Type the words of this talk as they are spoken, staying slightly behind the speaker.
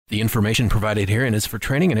The information provided herein is for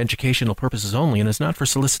training and educational purposes only and is not for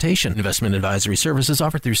solicitation. Investment advisory services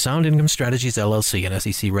offered through Sound Income Strategies, LLC, an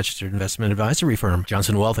SEC-registered investment advisory firm.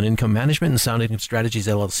 Johnson Wealth and Income Management and Sound Income Strategies,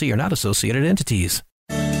 LLC are not associated entities.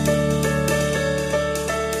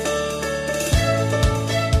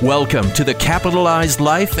 Welcome to the Capitalized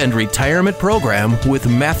Life and Retirement Program with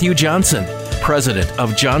Matthew Johnson, President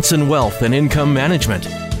of Johnson Wealth and Income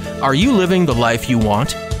Management. Are you living the life you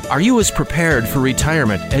want? Are you as prepared for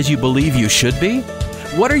retirement as you believe you should be?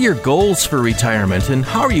 What are your goals for retirement and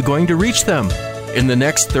how are you going to reach them? In the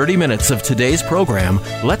next 30 minutes of today's program,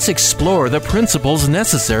 let's explore the principles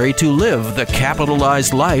necessary to live the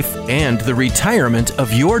capitalized life and the retirement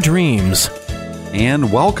of your dreams.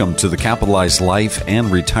 And welcome to the Capitalized Life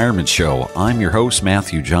and Retirement Show. I'm your host,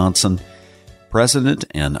 Matthew Johnson, President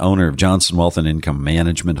and owner of Johnson Wealth and Income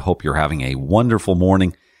Management. Hope you're having a wonderful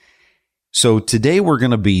morning. So today we're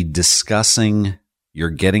going to be discussing you're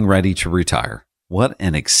getting ready to retire. What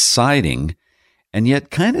an exciting and yet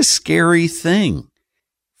kind of scary thing.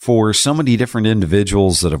 For so many different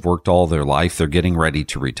individuals that have worked all their life, they're getting ready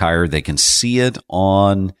to retire. They can see it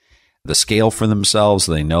on the scale for themselves.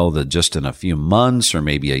 They know that just in a few months or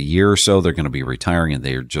maybe a year or so, they're going to be retiring and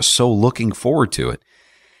they're just so looking forward to it.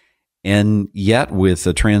 And yet with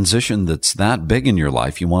a transition that's that big in your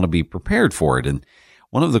life, you want to be prepared for it. And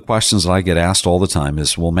one of the questions that I get asked all the time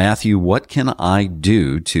is, well, Matthew, what can I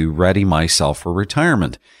do to ready myself for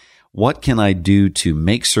retirement? What can I do to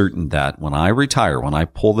make certain that when I retire, when I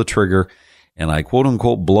pull the trigger and I quote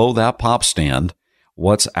unquote blow that pop stand,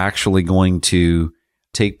 what's actually going to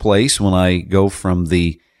take place when I go from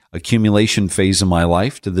the accumulation phase of my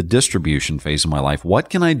life to the distribution phase of my life? What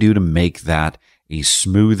can I do to make that a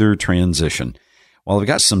smoother transition? Well, I've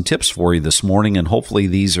got some tips for you this morning, and hopefully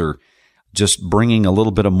these are just bringing a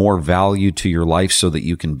little bit of more value to your life so that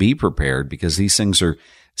you can be prepared, because these things are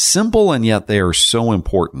simple and yet they are so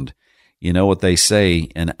important. You know what they say,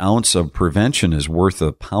 an ounce of prevention is worth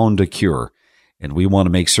a pound of cure. And we want to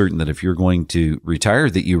make certain that if you're going to retire,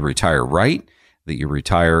 that you retire right, that you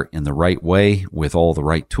retire in the right way with all the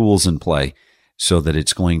right tools in play so that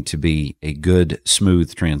it's going to be a good,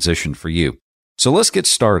 smooth transition for you. So let's get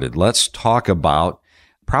started. Let's talk about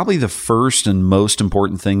probably the first and most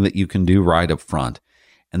important thing that you can do right up front,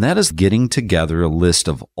 and that is getting together a list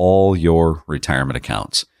of all your retirement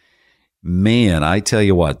accounts. Man, I tell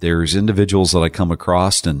you what, there's individuals that I come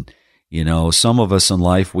across, and, you know, some of us in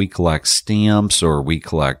life, we collect stamps or we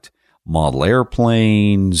collect model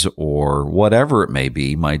airplanes or whatever it may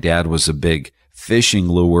be. My dad was a big fishing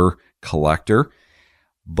lure collector.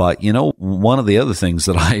 But, you know, one of the other things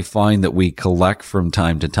that I find that we collect from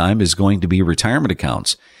time to time is going to be retirement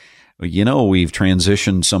accounts. You know, we've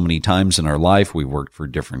transitioned so many times in our life. We've worked for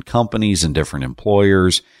different companies and different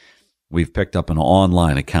employers. We've picked up an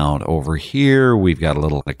online account over here. We've got a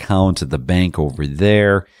little account at the bank over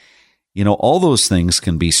there. You know, all those things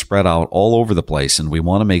can be spread out all over the place, and we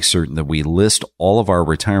want to make certain that we list all of our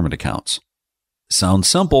retirement accounts. Sounds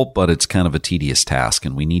simple, but it's kind of a tedious task,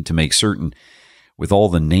 and we need to make certain with all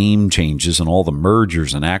the name changes and all the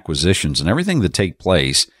mergers and acquisitions and everything that take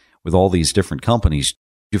place with all these different companies,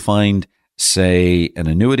 you find, say, an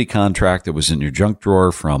annuity contract that was in your junk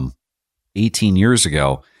drawer from 18 years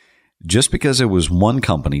ago. Just because it was one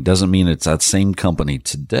company doesn't mean it's that same company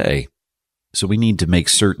today. So we need to make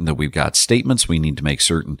certain that we've got statements. We need to make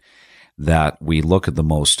certain that we look at the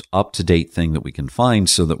most up-to-date thing that we can find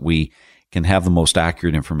so that we can have the most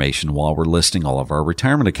accurate information while we're listing all of our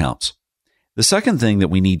retirement accounts. The second thing that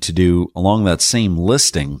we need to do along that same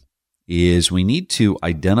listing is we need to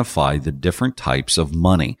identify the different types of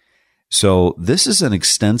money. So this is an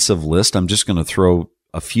extensive list. I'm just going to throw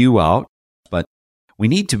a few out, but we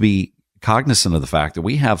need to be cognizant of the fact that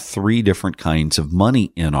we have three different kinds of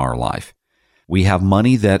money in our life. We have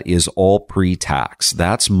money that is all pre-tax.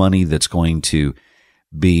 That's money that's going to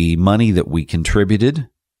be money that we contributed,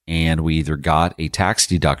 and we either got a tax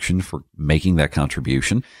deduction for making that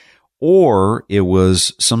contribution, or it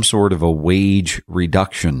was some sort of a wage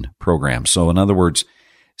reduction program. So in other words,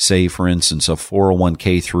 say, for instance, a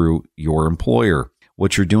 401k through your employer.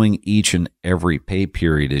 What you're doing each and every pay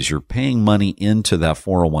period is you're paying money into that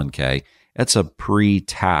 401k. That's a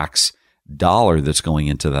pre-tax dollar that's going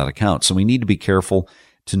into that account. So we need to be careful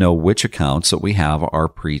to know which accounts that we have are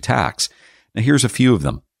pre-tax. Now, here's a few of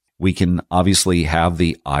them. We can obviously have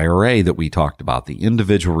the IRA that we talked about, the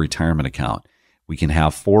individual retirement account. We can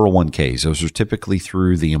have 401ks. Those are typically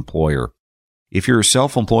through the employer. If you're a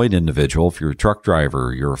self-employed individual, if you're a truck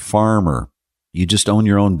driver, you're a farmer, you just own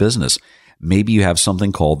your own business, maybe you have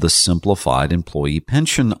something called the Simplified Employee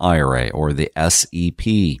Pension IRA or the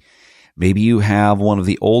SEP. Maybe you have one of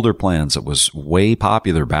the older plans that was way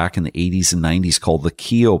popular back in the 80s and 90s called the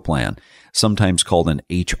Keogh plan, sometimes called an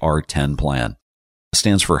HR 10 plan. It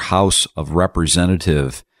stands for House of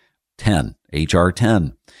Representative 10, HR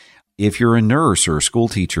 10. If you're a nurse or a school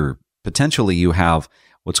teacher, potentially you have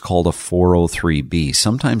what's called a 403B,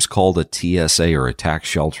 sometimes called a TSA or a tax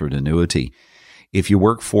sheltered annuity. If you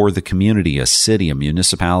work for the community, a city, a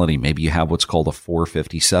municipality, maybe you have what's called a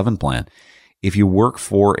 457 plan. If you work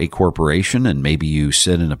for a corporation and maybe you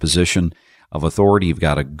sit in a position of authority, you've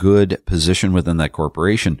got a good position within that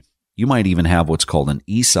corporation, you might even have what's called an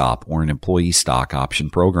ESOP or an employee stock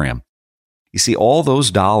option program. You see, all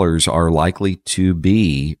those dollars are likely to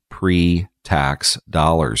be pre-tax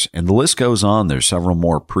dollars. And the list goes on. There's several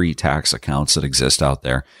more pre-tax accounts that exist out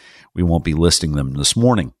there. We won't be listing them this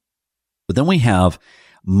morning. But then we have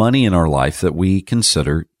money in our life that we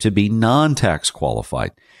consider to be non-tax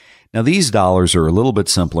qualified. Now, these dollars are a little bit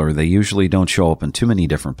simpler. They usually don't show up in too many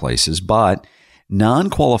different places, but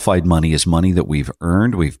non-qualified money is money that we've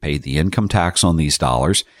earned. We've paid the income tax on these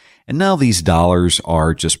dollars, and now these dollars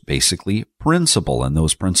are just basically principal, and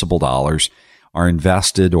those principal dollars are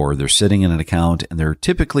invested or they're sitting in an account, and they're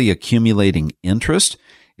typically accumulating interest,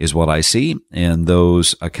 is what I see, and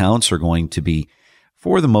those accounts are going to be,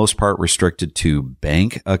 for the most part, restricted to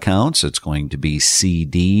bank accounts. It's going to be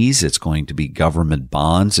CDs. It's going to be government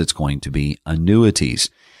bonds. It's going to be annuities.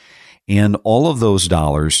 And all of those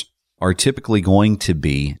dollars are typically going to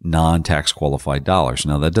be non-tax qualified dollars.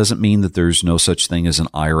 Now, that doesn't mean that there's no such thing as an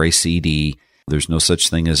IRA CD. There's no such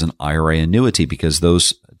thing as an IRA annuity, because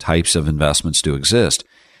those types of investments do exist.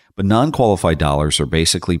 But non-qualified dollars are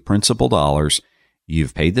basically principal dollars.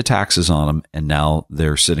 You've paid the taxes on them, and now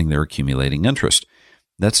they're sitting there accumulating interest.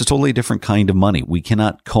 That's a totally different kind of money. We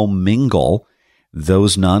cannot commingle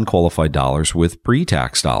those non-qualified dollars with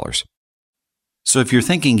pre-tax dollars. So if you're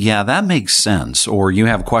thinking, yeah, that makes sense, or you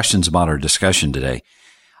have questions about our discussion today,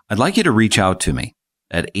 I'd like you to reach out to me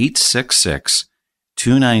at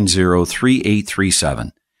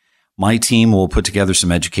 866-290-3837. My team will put together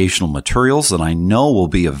some educational materials that I know will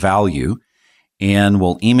be of value, and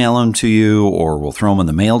we'll email them to you, or we'll throw them in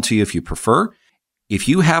the mail to you if you prefer. If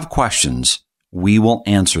you have questions, we will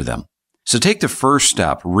answer them. So take the first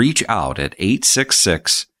step. Reach out at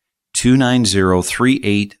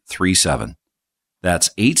 866-290-3837. That's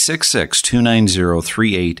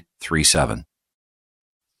 866-290-3837.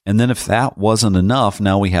 And then if that wasn't enough,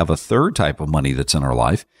 now we have a third type of money that's in our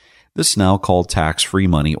life. This is now called tax-free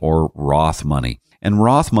money or Roth money. And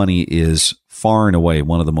Roth money is far and away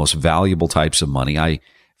one of the most valuable types of money. I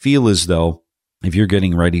feel as though if you're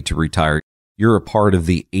getting ready to retire, you're a part of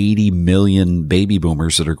the 80 million baby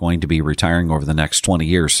boomers that are going to be retiring over the next 20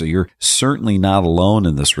 years. So you're certainly not alone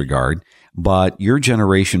in this regard, but your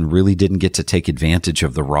generation really didn't get to take advantage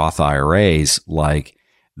of the Roth IRAs like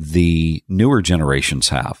the newer generations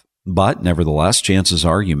have. But nevertheless, chances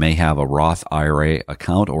are you may have a Roth IRA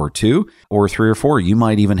account or two, or three or four. You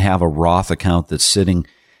might even have a Roth account that's sitting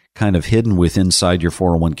kind of hidden inside your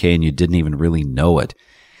 401k and you didn't even really know it.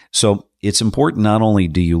 So it's important, not only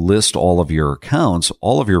do you list all of your accounts,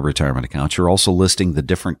 all of your retirement accounts, you're also listing the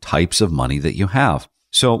different types of money that you have.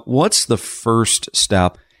 So what's the first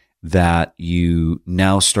step that you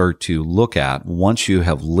now start to look at once you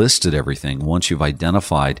have listed everything, once you've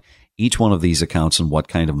identified each one of these accounts and what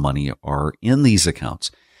kind of money are in these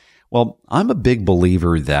accounts? Well, I'm a big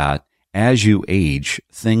believer that as you age,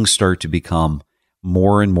 things start to become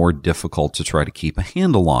more and more difficult to try to keep a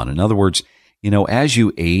handle on. In other words, as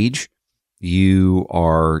you age, you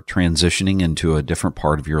are transitioning into a different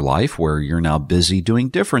part of your life where you're now busy doing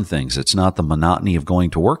different things. It's not the monotony of going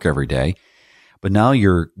to work every day, but now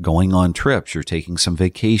you're going on trips. You're taking some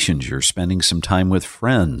vacations. You're spending some time with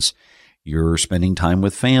friends. You're spending time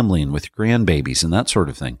with family and with grandbabies and that sort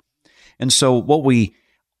of thing. And so what we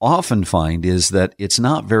often find is that it's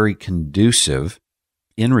not very conducive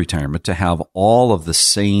in retirement to have all of the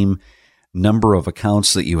same number of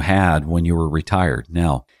accounts that you had when you were retired.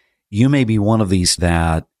 Now, you may be one of these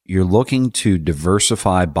that you're looking to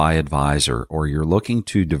diversify by advisor, or you're looking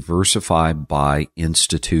to diversify by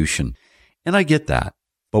institution. And I get that,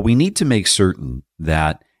 but we need to make certain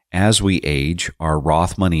that as we age, our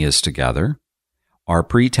Roth money is together, our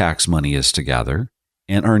pre-tax money is together,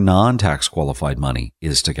 and our non-tax qualified money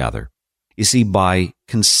is together. You see, by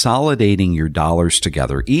consolidating your dollars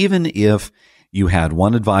together, even if you had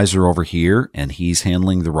one advisor over here and he's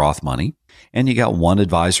handling the Roth money, and you got one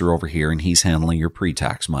advisor over here and he's handling your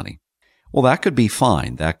pre-tax money, well, that could be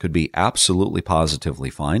fine. That could be absolutely positively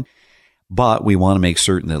fine. But we want to make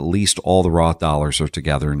certain that at least all the Roth dollars are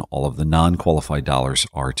together and all of the non-qualified dollars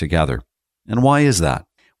are together. And why is that?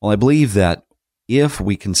 Well, I believe that if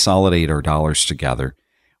we consolidate our dollars together,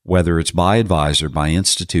 whether it's by advisor, by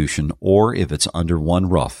institution, or if it's under one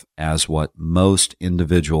roof, as what most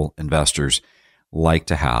individual investors like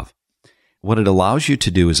to have, what it allows you to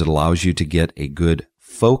do is it allows you to get a good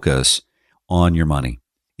focus on your money.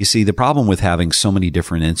 You see, the problem with having so many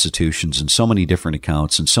different institutions and so many different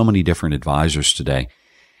accounts and so many different advisors today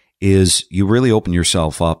is you really open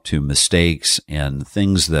yourself up to mistakes and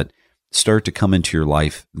things that start to come into your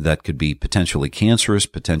life that could be potentially cancerous,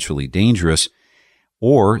 potentially dangerous,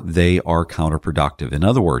 or they are counterproductive. In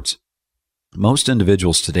other words, most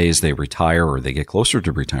individuals today, as they retire or they get closer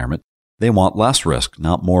to retirement, they want less risk,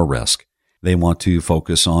 not more risk. They want to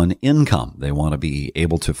focus on income. They want to be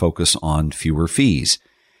able to focus on fewer fees.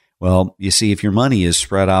 Well, you see, if your money is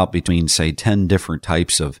spread out between, say, 10 different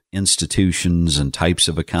types of institutions and types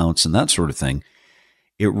of accounts and that sort of thing,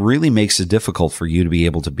 it really makes it difficult for you to be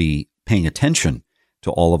able to be paying attention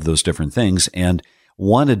to all of those different things. And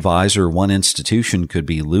one advisor, one institution could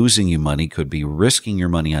be losing you money, could be risking your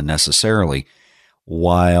money unnecessarily,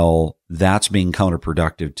 while that's being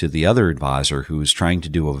counterproductive to the other advisor who is trying to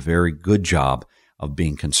do a very good job of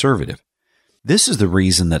being conservative. This is the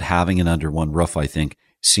reason that having it under one roof, I think,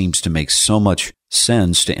 seems to make so much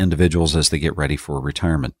sense to individuals as they get ready for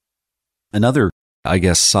retirement. Another,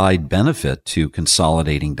 side benefit to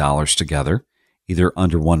consolidating dollars together, either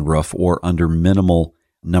under one roof or under minimal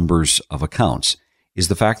numbers of accounts, is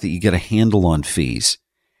the fact that you get a handle on fees.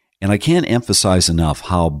 And I can't emphasize enough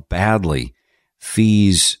how badly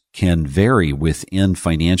fees can vary within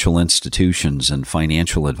financial institutions and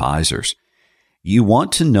financial advisors. You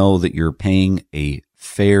want to know that you're paying a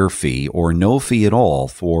fair fee or no fee at all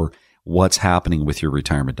for what's happening with your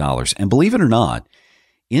retirement dollars. And believe it or not,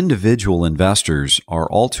 individual investors are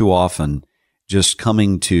all too often just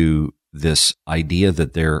coming to this idea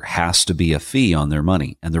that there has to be a fee on their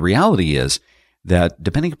money. And the reality is that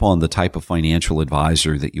depending upon the type of financial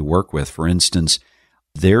advisor that you work with, for instance,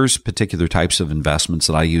 there's particular types of investments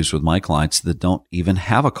that I use with my clients that don't even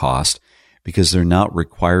have a cost because they're not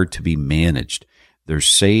required to be managed. They're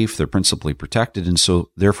safe, they're principally protected, and so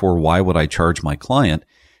therefore, why would I charge my client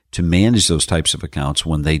to manage those types of accounts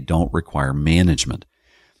when they don't require management?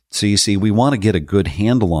 So you see, we want to get a good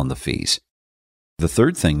handle on the fees. The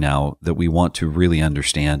third thing now that we want to really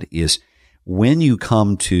understand is when you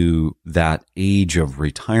come to that age of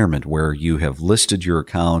retirement where you have listed your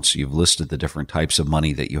accounts, you've listed the different types of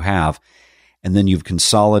money that you have, and then you've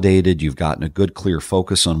consolidated, you've gotten a good clear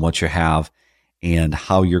focus on what you have and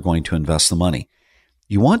how you're going to invest the money.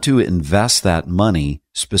 You want to invest that money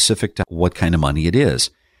specific to what kind of money it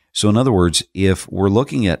is. So in other words, if we're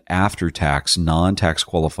looking at after-tax, non-tax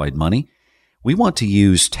qualified money, we want to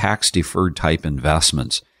use tax-deferred type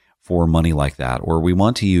investments for money like that, or we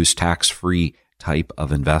want to use tax-free type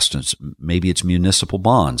of investments. Maybe it's municipal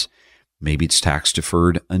bonds. Maybe it's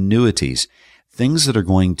tax-deferred annuities, things that are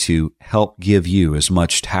going to help give you as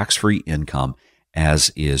much tax-free income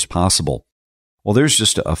as is possible. Well, there's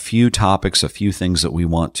just a few topics, a few things that we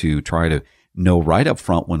want to try to know right up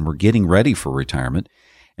front when we're getting ready for retirement.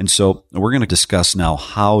 And so we're going to discuss now,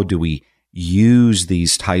 how do we use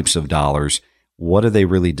these types of dollars? What are they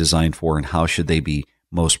really designed for, and how should they be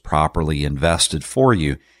most properly invested for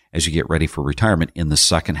you as you get ready for retirement in the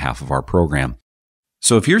second half of our program?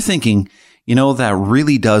 So if you're thinking, that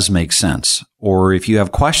really does make sense, or if you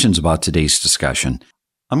have questions about today's discussion,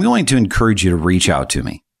 I'm going to encourage you to reach out to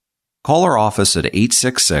me. Call our office at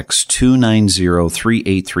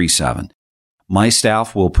 866-290-3837. My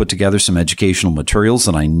staff will put together some educational materials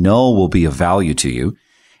that I know will be of value to you,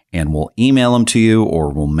 and we'll email them to you, or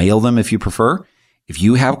we'll mail them if you prefer. If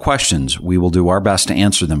you have questions, we will do our best to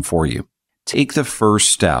answer them for you. Take the first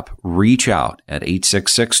step. Reach out at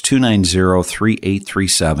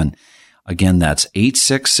 866-290-3837. Again, that's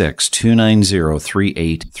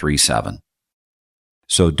 866-290-3837.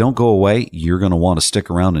 So don't go away. You're going to want to stick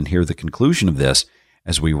around and hear the conclusion of this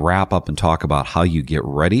as we wrap up and talk about how you get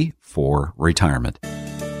ready for retirement.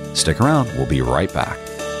 Stick around. We'll be right back.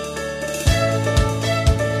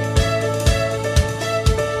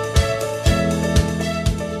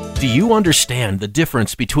 Do you understand the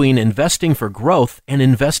difference between investing for growth and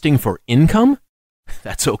investing for income?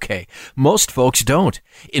 That's okay. Most folks don't.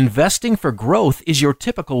 Investing for growth is your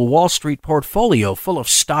typical Wall Street portfolio full of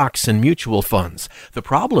stocks and mutual funds. The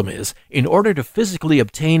problem is, in order to physically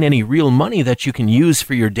obtain any real money that you can use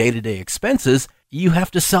for your day-to-day expenses, you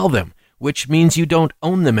have to sell them, which means you don't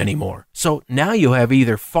own them anymore. So now you have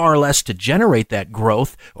either far less to generate that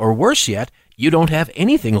growth, or worse yet, you don't have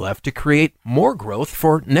anything left to create more growth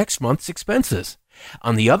for next month's expenses.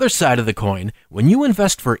 On the other side of the coin, when you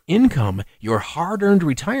invest for income, your hard-earned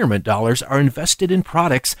retirement dollars are invested in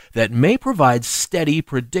products that may provide steady,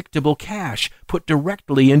 predictable cash put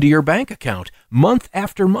directly into your bank account month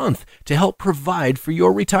after month to help provide for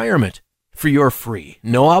your retirement. For your free,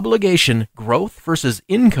 no-obligation Growth versus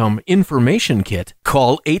Income Information Kit,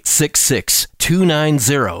 call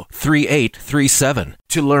 866-290-3837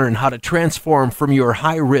 to learn how to transform from your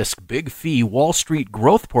high-risk, big-fee Wall Street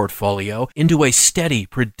growth portfolio into a steady,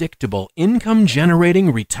 predictable,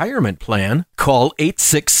 income-generating retirement plan. Call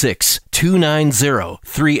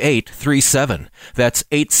 866-290-3837. That's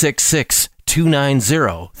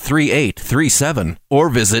 866-290-3837 or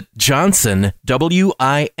visit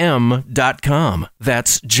johnsonwim.com.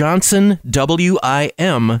 That's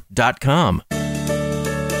johnsonwim.com.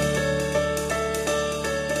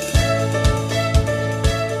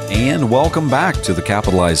 And welcome back to the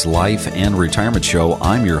Capitalized Life and Retirement Show.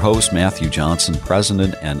 I'm your host, Matthew Johnson,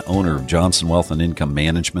 president and owner of Johnson Wealth and Income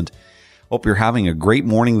Management. Hope you're having a great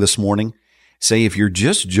morning this morning. Say, if you're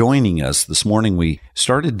just joining us this morning, we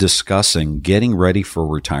started discussing getting ready for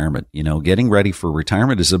retirement. You know, getting ready for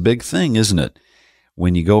retirement is a big thing, isn't it?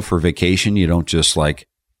 When you go for vacation, you don't just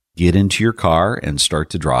get into your car and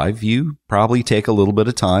start to drive. You probably take a little bit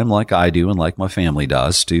of time, like I do and like my family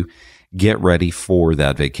does, to get ready for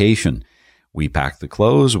that vacation. We pack the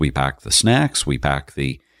clothes, we pack the snacks, we pack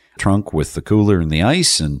the trunk with the cooler and the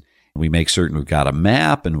ice, and we make certain we've got a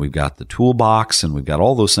map and we've got the toolbox and we've got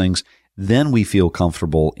all those things. Then we feel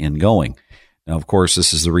comfortable in going. Now, of course,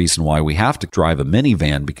 this is the reason why we have to drive a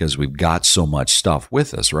minivan, because we've got so much stuff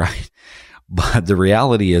with us, right? But the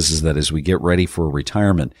reality is that as we get ready for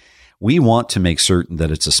retirement, we want to make certain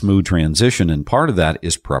that it's a smooth transition, and part of that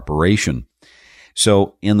is preparation.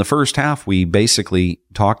 So in the first half, we basically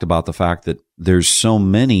talked about the fact that there's so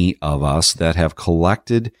many of us that have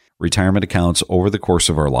collected retirement accounts over the course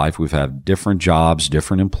of our life. We've had different jobs,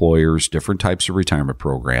 different employers, different types of retirement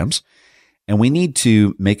programs, and we need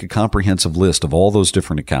to make a comprehensive list of all those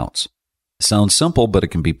different accounts. It sounds simple, but it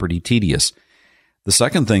can be pretty tedious. The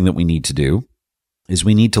second thing that we need to do is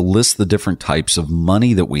we need to list the different types of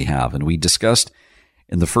money that we have, and we discussed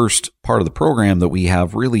in the first part of the program that we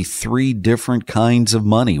have really three different kinds of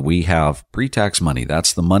money. We have pre-tax money.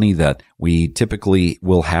 That's the money that we typically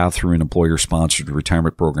will have through an employer-sponsored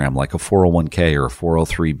retirement program like a 401k or a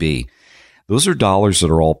 403b. Those are dollars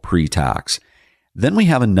that are all pre-tax. Then we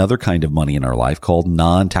have another kind of money in our life called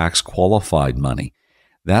non-tax qualified money.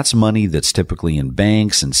 That's money that's typically in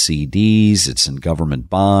banks and CDs. It's in government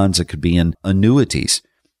bonds. It could be in annuities.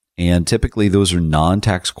 And typically those are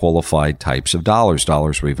non-tax qualified types of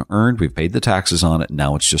dollars we've earned, we've paid the taxes on it,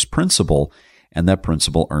 now it's just principal, and that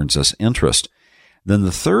principal earns us interest. Then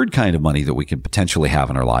the third kind of money that we can potentially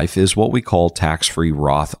have in our life is what we call tax-free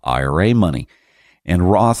Roth IRA money.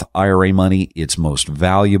 And Roth IRA money, it's most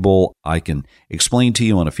valuable. I can explain to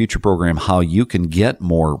you on a future program how you can get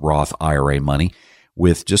more Roth IRA money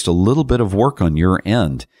with just a little bit of work on your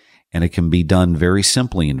end. And it can be done very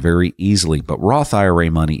simply and very easily. But Roth IRA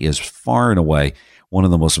money is far and away one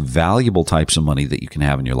of the most valuable types of money that you can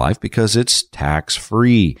have in your life because it's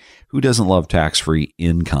tax-free. Who doesn't love tax-free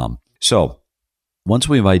income? So once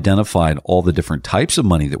we've identified all the different types of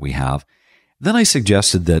money that we have, then I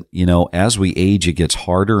suggested that, as we age, it gets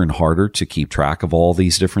harder and harder to keep track of all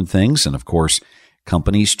these different things. And of course,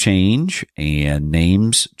 companies change and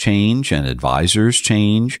names change and advisors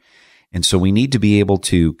change. And so we need to be able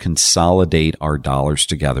to consolidate our dollars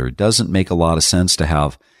together. It doesn't make a lot of sense to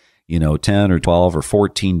have, 10 or 12 or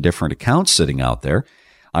 14 different accounts sitting out there.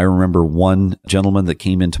 I remember one gentleman that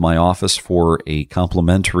came into my office for a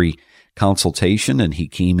complimentary consultation, and he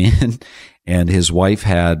came in and his wife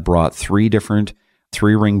had brought 3 different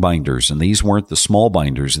 3-ring binders. And these weren't the small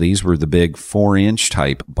binders. These were the big 4-inch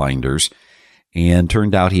type binders. And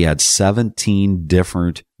turned out he had 17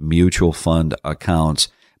 different mutual fund accounts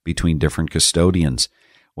between different custodians.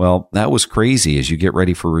 Well, that was crazy. As you get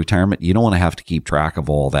ready for retirement, you don't want to have to keep track of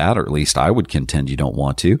all that, or at least I would contend you don't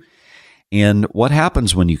want to. And what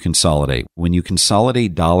happens when you consolidate? When you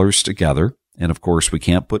consolidate dollars together, and of course we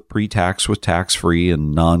can't put pre-tax with tax-free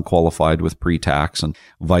and non-qualified with pre-tax and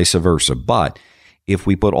vice versa, but if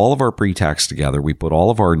we put all of our pre-tax together, we put all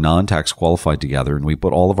of our non-tax qualified together, and we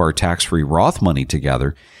put all of our tax-free Roth money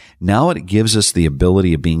together, now it gives us the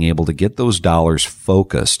ability of being able to get those dollars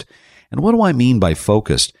focused. And what do I mean by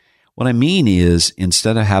focused? What I mean is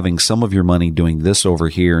instead of having some of your money doing this over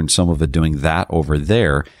here and some of it doing that over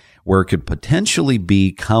there, where it could potentially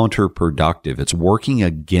be counterproductive, it's working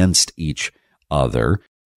against each other.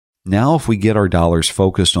 Now, if we get our dollars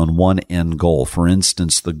focused on one end goal, for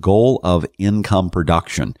instance, the goal of income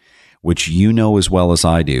production, which you know as well as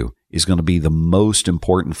I do is going to be the most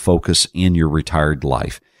important focus in your retired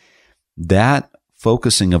life. That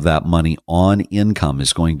focusing of that money on income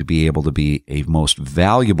is going to be able to be a most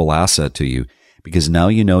valuable asset to you, because now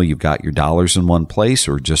you know you've got your dollars in one place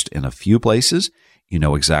or just in a few places. You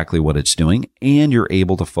know exactly what it's doing, and you're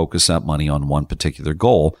able to focus that money on one particular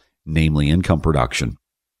goal, namely income production.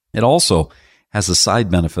 It also has a side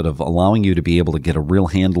benefit of allowing you to be able to get a real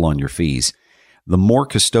handle on your fees. The more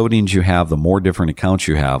custodians you have, the more different accounts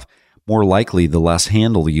you have, more likely the less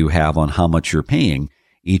handle you have on how much you're paying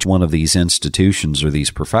each one of these institutions or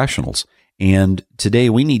these professionals. And today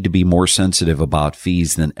we need to be more sensitive about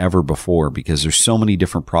fees than ever before, because there's so many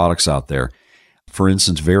different products out there. For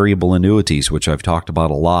instance, variable annuities, which I've talked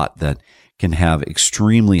about a lot, that can have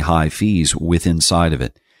extremely high fees inside of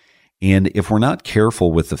it. And if we're not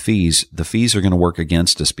careful with the fees are going to work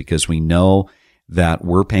against us, because we know that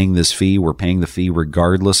we're paying this fee. We're paying the fee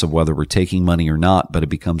regardless of whether we're taking money or not, but it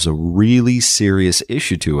becomes a really serious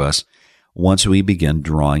issue to us once we begin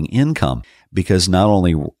drawing income, because not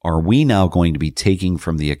only are we now going to be taking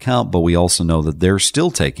from the account, but we also know that they're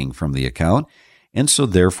still taking from the account. And so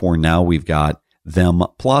therefore now we've got them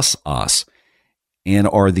plus us. And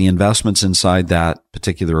are the investments inside that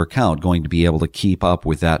particular account going to be able to keep up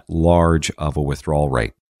with that large of a withdrawal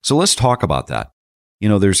rate? So let's talk about that. You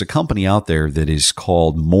know, there's a company out there that is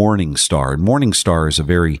called Morningstar. And Morningstar is a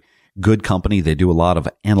very good company. They do a lot of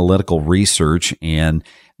analytical research, and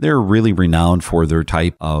they're really renowned for their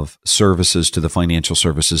type of services to the financial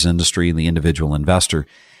services industry and the individual investor,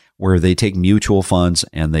 where they take mutual funds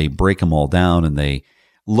and they break them all down and they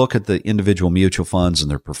look at the individual mutual funds and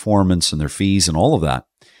their performance and their fees and all of that.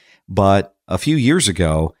 But a few years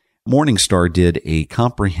ago, Morningstar did a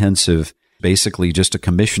comprehensive, basically just a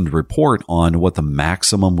commissioned report on what the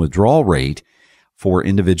maximum withdrawal rate for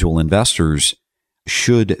individual investors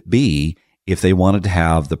should be if they wanted to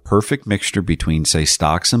have the perfect mixture between, say,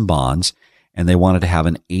 stocks and bonds, and they wanted to have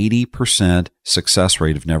an 80% success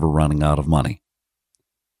rate of never running out of money.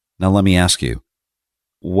 Now, let me ask you,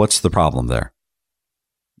 what's the problem there?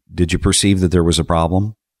 Did you perceive that there was a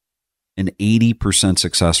problem? An 80%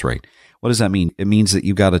 success rate. What does that mean? It means that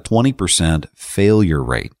you got a 20% failure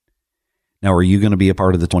rate. Now, are you going to be a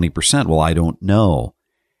part of the 20%? Well, I don't know.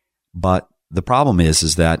 But the problem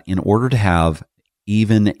is that in order to have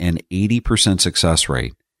even an 80% success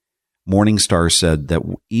rate, Morningstar said that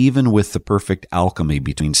even with the perfect alchemy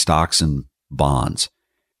between stocks and bonds,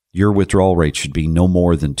 your withdrawal rate should be no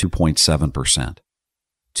more than 2.7%.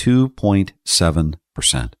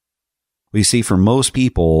 2.7%. Well, you see, for most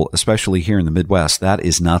people, especially here in the Midwest, that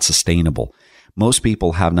is not sustainable. Most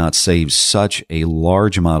people have not saved such a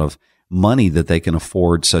large amount of money that they can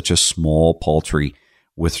afford such a small, paltry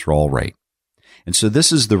withdrawal rate. And so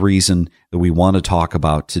this is the reason that we want to talk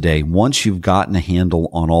about today. Once you've gotten a handle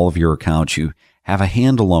on all of your accounts, you have a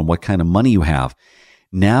handle on what kind of money you have.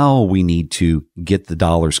 Now we need to get the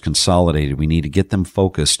dollars consolidated. We need to get them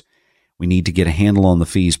focused. We need to get a handle on the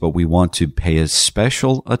fees, but we want to pay a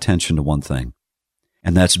special attention to one thing,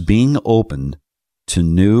 and that's being open to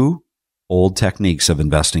new, old techniques of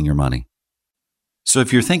investing your money. So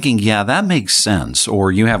if you're thinking, yeah, that makes sense,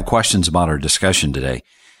 or you have questions about our discussion today,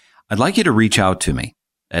 I'd like you to reach out to me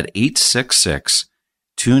at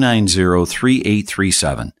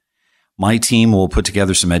 866-290-3837. My team will put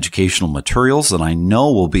together some educational materials that I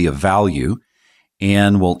know will be of value,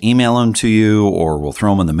 and we'll email them to you, or we'll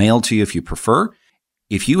throw them in the mail to you if you prefer.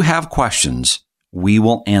 If you have questions, we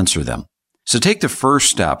will answer them. So take the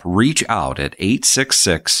first step. Reach out at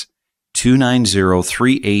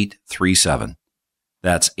 866-290-3837.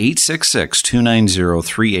 That's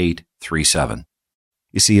 866-290-3837.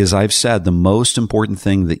 You see, as I've said, the most important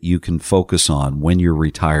thing that you can focus on when you're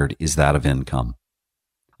retired is that of income.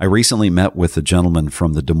 I recently met with a gentleman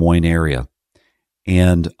from the Des Moines area,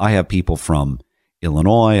 and I have people from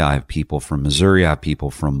Illinois, I have people from Missouri, I have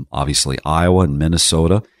people from obviously Iowa and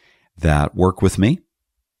Minnesota that work with me.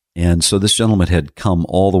 And so this gentleman had come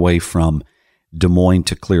all the way from Des Moines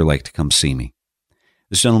to Clear Lake to come see me.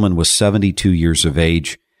 This gentleman was 72 years of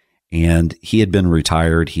age, and he had been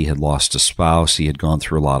retired. He had lost a spouse. He had gone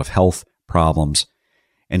through a lot of health problems,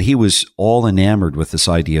 and he was all enamored with this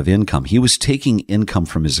idea of income. He was taking income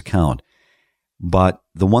from his account, but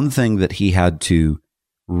the one thing that he had to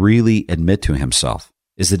really admit to himself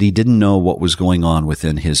is that he didn't know what was going on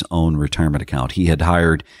within his own retirement account. He had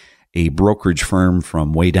hired a brokerage firm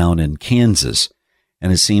from way down in Kansas,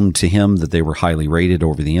 and it seemed to him that they were highly rated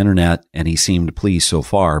over the internet, and he seemed pleased so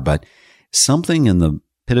far, but something in the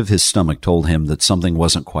pit of his stomach told him that something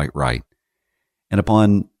wasn't quite right. And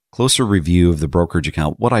upon closer review of the brokerage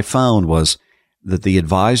account, what I found was that the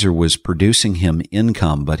advisor was producing him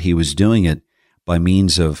income, but he was doing it by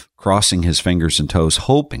means of crossing his fingers and toes,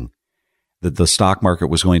 hoping that the stock market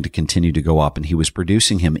was going to continue to go up, and he was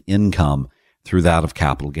producing him income through that of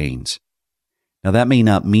capital gains. Now, that may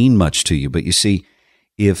not mean much to you, but you see,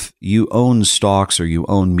 if you own stocks or you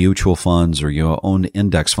own mutual funds or you own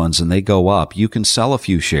index funds and they go up, you can sell a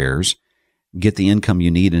few shares, get the income you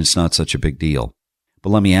need, and it's not such a big deal. But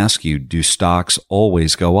let me ask you, do stocks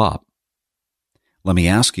always go up? Let me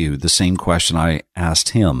ask you the same question I asked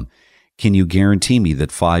him. Can you guarantee me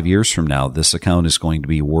that 5 years from now, this account is going to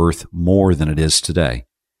be worth more than it is today?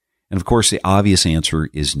 And of course, the obvious answer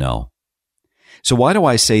is no. So why do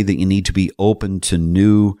I say that you need to be open to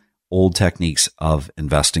new, old techniques of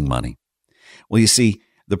investing money? Well, you see,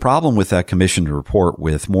 the problem with that commissioned report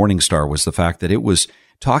with Morningstar was the fact that it was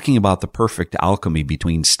talking about the perfect alchemy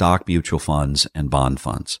between stock mutual funds and bond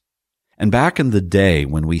funds. And back in the day,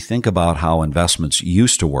 when we think about how investments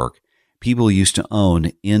used to work, people used to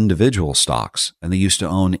own individual stocks and they used to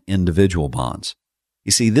own individual bonds.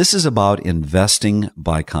 You see, this is about investing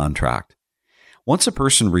by contract. Once a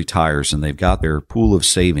person retires and they've got their pool of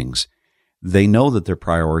savings, they know that their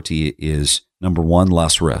priority is, number one,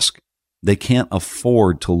 less risk. They can't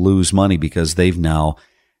afford to lose money because they've now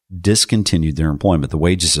discontinued their employment. The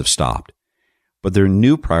wages have stopped. But their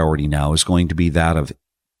new priority now is going to be that of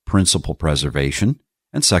principal preservation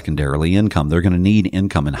and secondarily income. They're going to need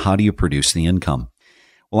income. And how do you produce the income?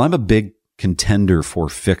 Well, I'm a big contender for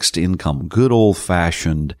fixed income, good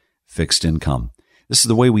old-fashioned fixed income. This is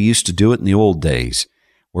the way we used to do it in the old days,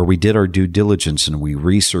 where we did our due diligence and we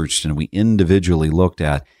researched and we individually looked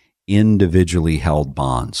at individually held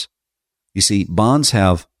bonds. You see, bonds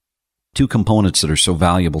have two components that are so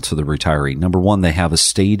valuable to the retiree. Number one, they have a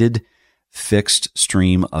stated fixed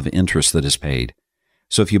stream of interest that is paid.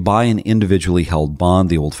 So if you buy an individually held bond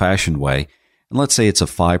the old-fashioned way, and let's say it's a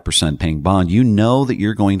 5% paying bond, you know that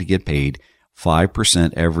you're going to get paid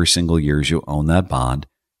 5% every single year as you own that bond,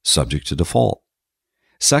 subject to default.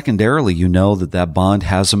 Secondarily, you know that that bond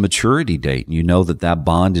has a maturity date, and you know that that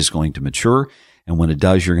bond is going to mature, and when it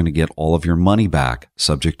does, you're going to get all of your money back,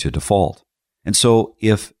 subject to default. And so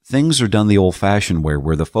if things are done the old-fashioned way,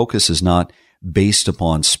 where the focus is not based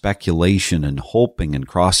upon speculation and hoping and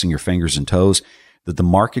crossing your fingers and toes that the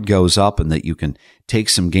market goes up and that you can take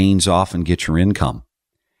some gains off and get your income,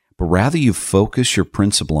 but rather you focus your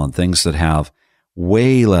principal on things that have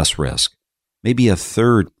way less risk, maybe a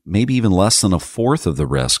third, maybe even less than a fourth of the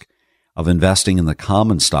risk of investing in the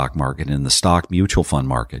common stock market, in the stock mutual fund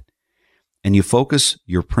market, and you focus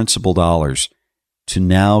your principal dollars to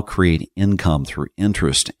now create income through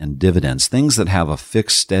interest and dividends, things that have a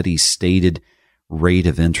fixed, steady, stated rate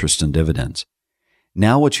of interest and dividends.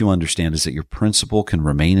 Now what you understand is that your principal can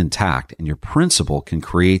remain intact and your principal can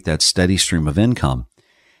create that steady stream of income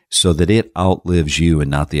so that it outlives you and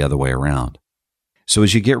not the other way around. So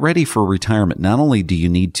as you get ready for retirement, not only do you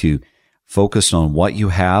need to focus on what you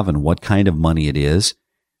have and what kind of money it is,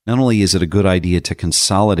 not only is it a good idea to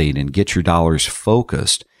consolidate and get your dollars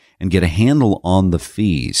focused and get a handle on the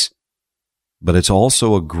fees, but it's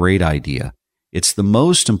also a great idea. It's the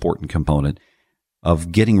most important component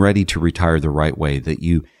of getting ready to retire the right way, that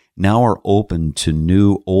you now are open to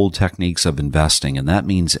new old techniques of investing, and that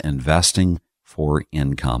means investing for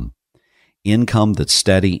income. Income that's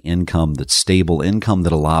steady, income that's stable, income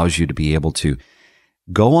that allows you to be able to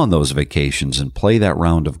go on those vacations and play that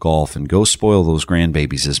round of golf and go spoil those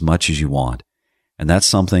grandbabies as much as you want. And that's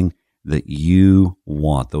something that you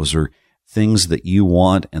want. Those are things that you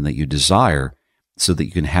want and that you desire so that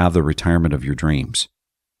you can have the retirement of your dreams.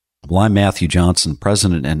 Well, I'm Matthew Johnson,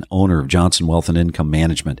 president and owner of Johnson Wealth and Income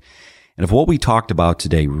Management. And if what we talked about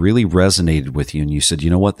today really resonated with you and you said,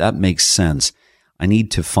 you know what, that makes sense, I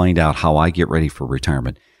need to find out how I get ready for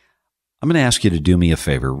retirement, I'm going to ask you to do me a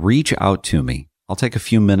favor. Reach out to me. I'll take a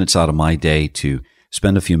few minutes out of my day to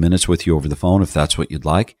spend a few minutes with you over the phone if that's what you'd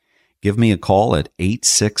like. Give me a call at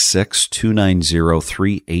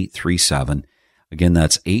 866-290-3837. Again,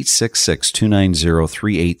 that's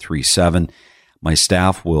 866-290-3837. My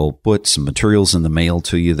staff will put some materials in the mail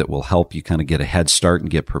to you that will help you kind of get a head start and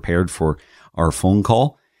get prepared for our phone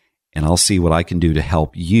call. And I'll see what I can do to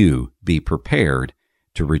help you be prepared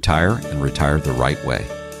to retire and retire the right way.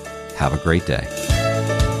 Have a great day.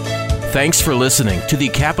 Thanks for listening to the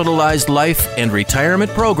Capitalized Life and Retirement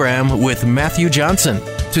Program with Matthew Johnson.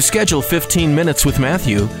 To schedule 15 minutes with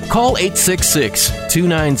Matthew, call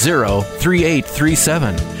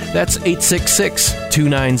 866-290-3837. That's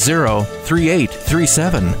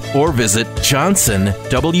 866-290-3837. Or visit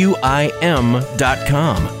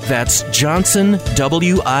johnsonwim.com. That's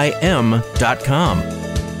johnsonwim.com.